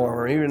platform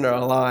or even in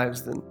our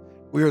lives, then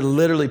we are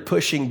literally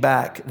pushing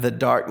back the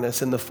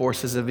darkness and the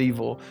forces of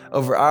evil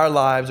over our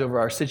lives, over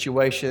our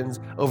situations,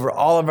 over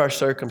all of our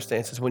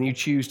circumstances when you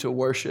choose to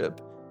worship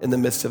in the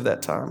midst of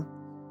that time.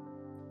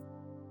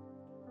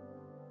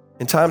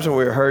 In times when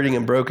we're hurting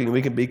and broken,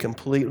 we can be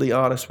completely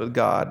honest with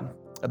God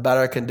about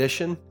our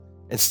condition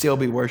and still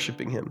be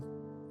worshiping him.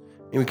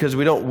 And because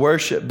we don't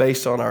worship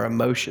based on our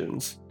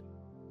emotions,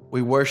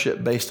 we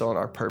worship based on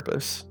our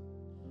purpose.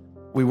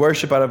 We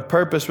worship out of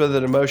purpose rather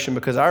than emotion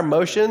because our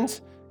emotions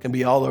can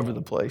be all over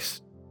the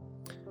place.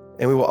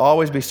 And we will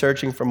always be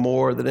searching for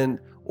more, that in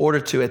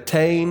order to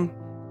attain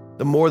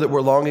the more that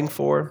we're longing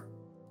for,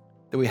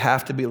 that we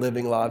have to be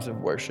living lives of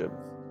worship.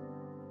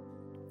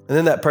 And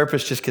then that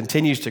purpose just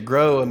continues to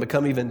grow and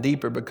become even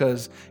deeper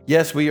because,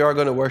 yes, we are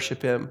going to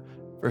worship him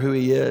for who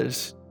he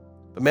is.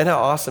 But man, how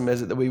awesome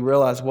is it that we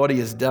realize what he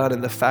has done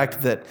and the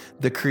fact that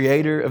the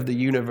creator of the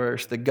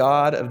universe, the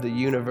God of the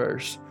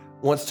universe,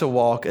 wants to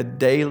walk a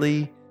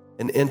daily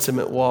and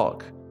intimate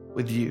walk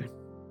with you.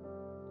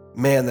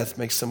 Man, that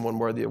makes someone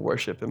worthy of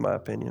worship, in my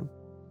opinion.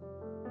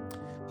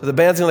 So the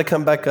band's going to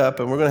come back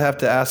up, and we're going to have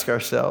to ask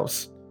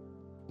ourselves,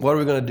 what are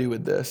we going to do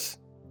with this?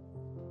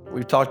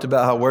 We've talked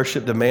about how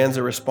worship demands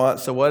a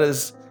response, so what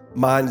is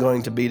mine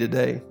going to be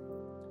today?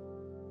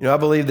 You know, I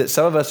believe that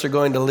some of us are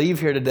going to leave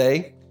here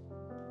today,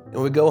 and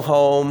when we go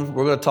home,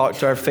 we're going to talk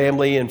to our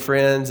family and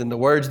friends, and the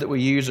words that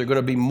we use are going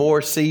to be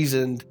more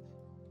seasoned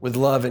with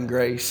love and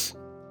grace.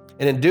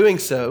 And in doing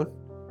so,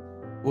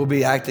 we'll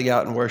be acting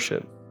out in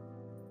worship.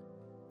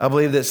 I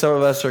believe that some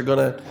of us are going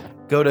to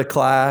go to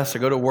class or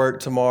go to work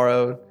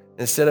tomorrow.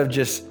 Instead of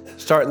just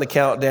starting the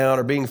countdown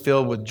or being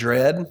filled with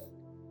dread,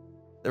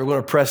 that we're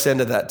going to press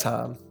into that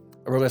time.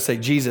 And we're going to say,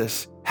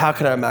 Jesus, how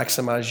can I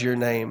maximize your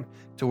name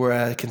to where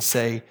I can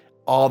say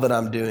all that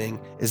I'm doing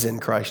is in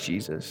Christ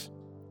Jesus?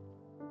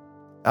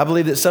 I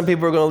believe that some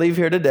people are going to leave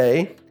here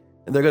today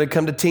and they're going to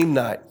come to team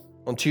night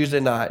on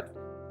Tuesday night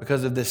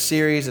because of this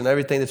series and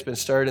everything that's been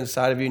stirred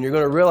inside of you. And you're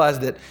going to realize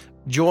that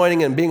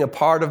joining and being a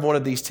part of one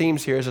of these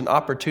teams here is an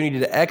opportunity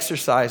to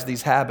exercise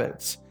these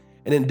habits.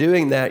 And in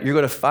doing that, you're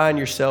going to find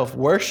yourself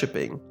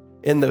worshiping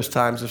in those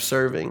times of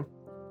serving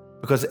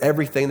because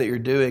everything that you're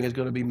doing is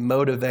going to be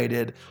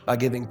motivated by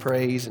giving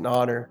praise and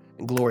honor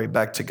and glory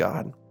back to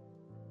God.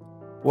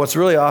 What's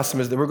really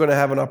awesome is that we're going to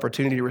have an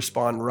opportunity to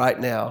respond right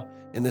now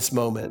in this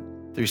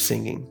moment through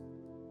singing.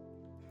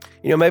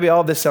 You know, maybe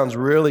all of this sounds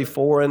really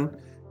foreign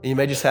and you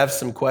may just have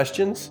some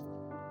questions.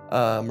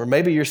 Or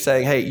maybe you're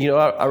saying, hey, you know,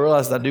 I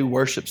realize that I do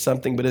worship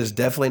something, but it's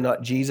definitely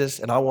not Jesus,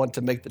 and I want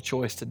to make the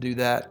choice to do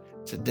that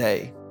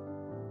today.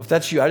 If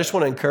that's you, I just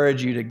want to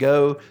encourage you to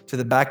go to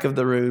the back of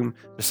the room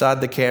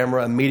beside the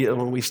camera immediately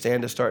when we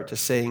stand to start to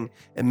sing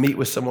and meet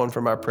with someone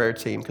from our prayer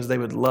team because they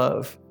would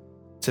love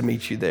to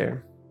meet you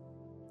there.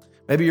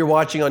 Maybe you're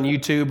watching on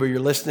YouTube or you're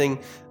listening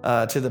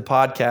to the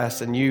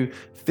podcast and you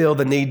feel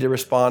the need to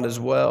respond as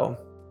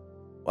well.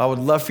 I would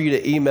love for you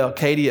to email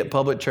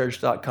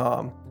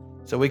katie@publicchurch.com.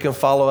 so we can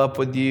follow up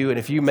with you. And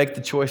if you make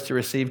the choice to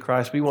receive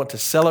Christ, we want to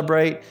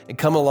celebrate and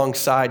come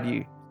alongside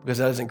you because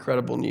that is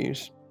incredible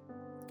news.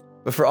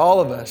 But for all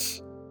of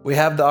us, we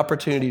have the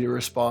opportunity to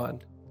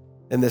respond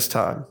in this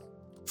time.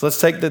 So let's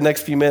take the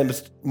next few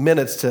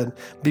minutes to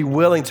be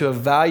willing to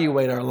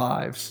evaluate our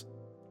lives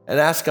and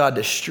ask God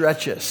to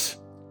stretch us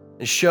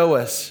and show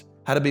us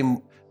how to be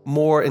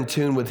more in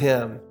tune with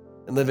Him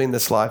and living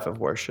this life of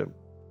worship.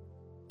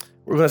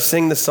 We're going to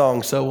sing the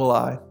song, So Will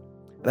I.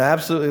 And I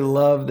absolutely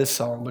love this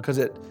song because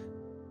it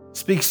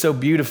speaks so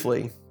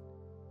beautifully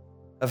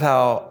of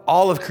how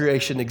all of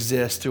creation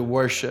exists to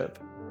worship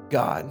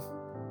God.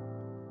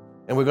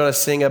 And we're going to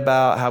sing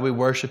about how we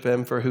worship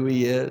Him for who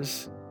He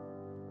is.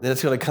 Then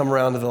it's going to come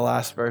around to the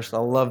last verse, and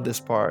I love this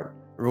part.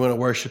 We're going to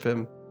worship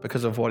Him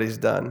because of what He's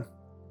done.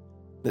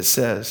 It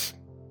says,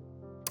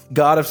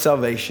 God of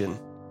salvation,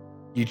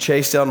 you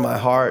chased down my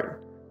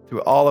heart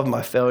through all of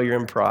my failure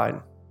and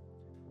pride.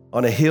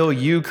 On a hill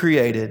you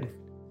created,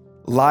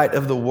 light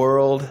of the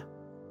world,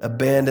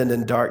 abandoned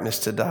in darkness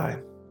to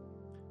die.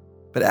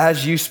 But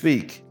as you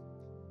speak,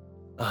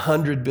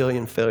 100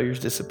 billion failures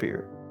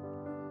disappear.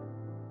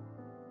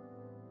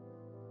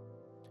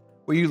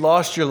 Where you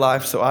lost your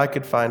life so I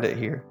could find it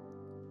here.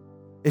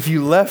 If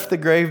you left the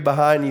grave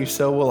behind you,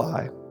 so will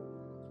I.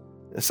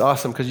 It's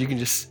awesome because you can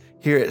just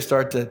hear it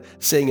start to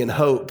sing in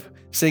hope,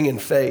 sing in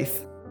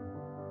faith.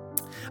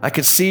 I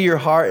could see your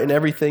heart in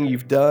everything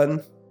you've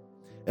done,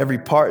 every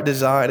part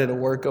designed in a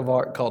work of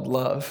art called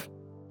love.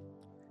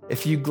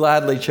 If you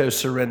gladly chose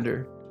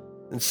surrender,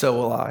 then so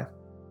will I.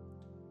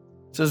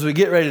 So as we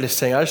get ready to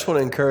sing, I just want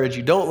to encourage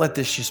you, don't let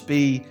this just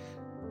be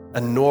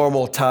a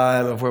normal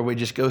time of where we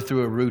just go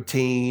through a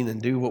routine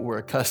and do what we're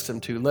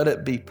accustomed to. Let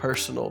it be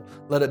personal.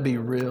 Let it be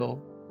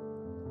real.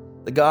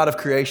 The God of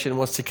creation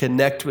wants to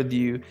connect with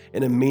you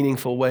in a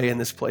meaningful way in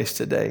this place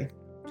today.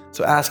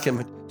 So ask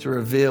Him to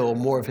reveal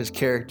more of His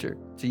character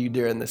to you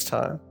during this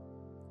time.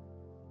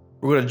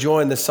 We're going to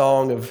join the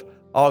song of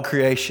all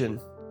creation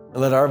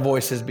and let our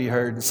voices be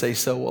heard and say,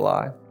 so will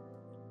I.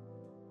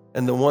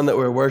 And the one that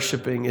we're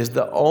worshiping is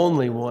the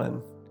only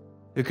one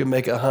who can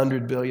make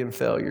 100 billion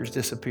failures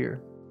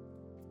disappear.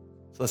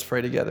 So let's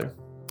pray together.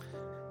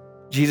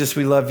 Jesus,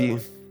 we love you.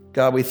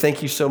 God, we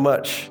thank you so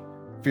much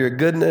for your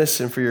goodness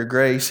and for your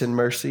grace and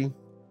mercy.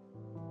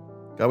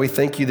 God, we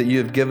thank you that you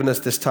have given us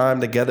this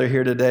time together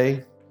here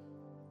today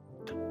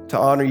to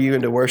honor you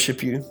and to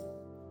worship you.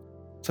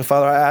 So,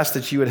 Father, I ask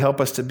that you would help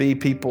us to be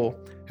people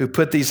who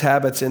put these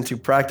habits into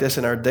practice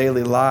in our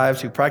daily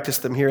lives, who practice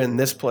them here in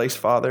this place,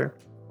 Father.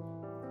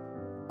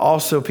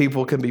 Also,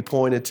 people can be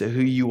pointed to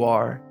who you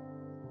are,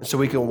 and so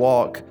we can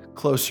walk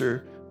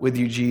closer with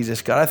you,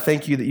 Jesus. God, I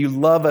thank you that you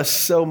love us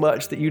so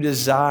much that you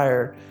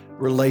desire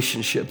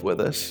relationship with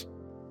us.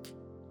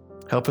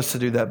 Help us to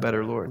do that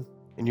better, Lord.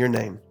 In your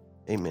name,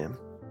 amen.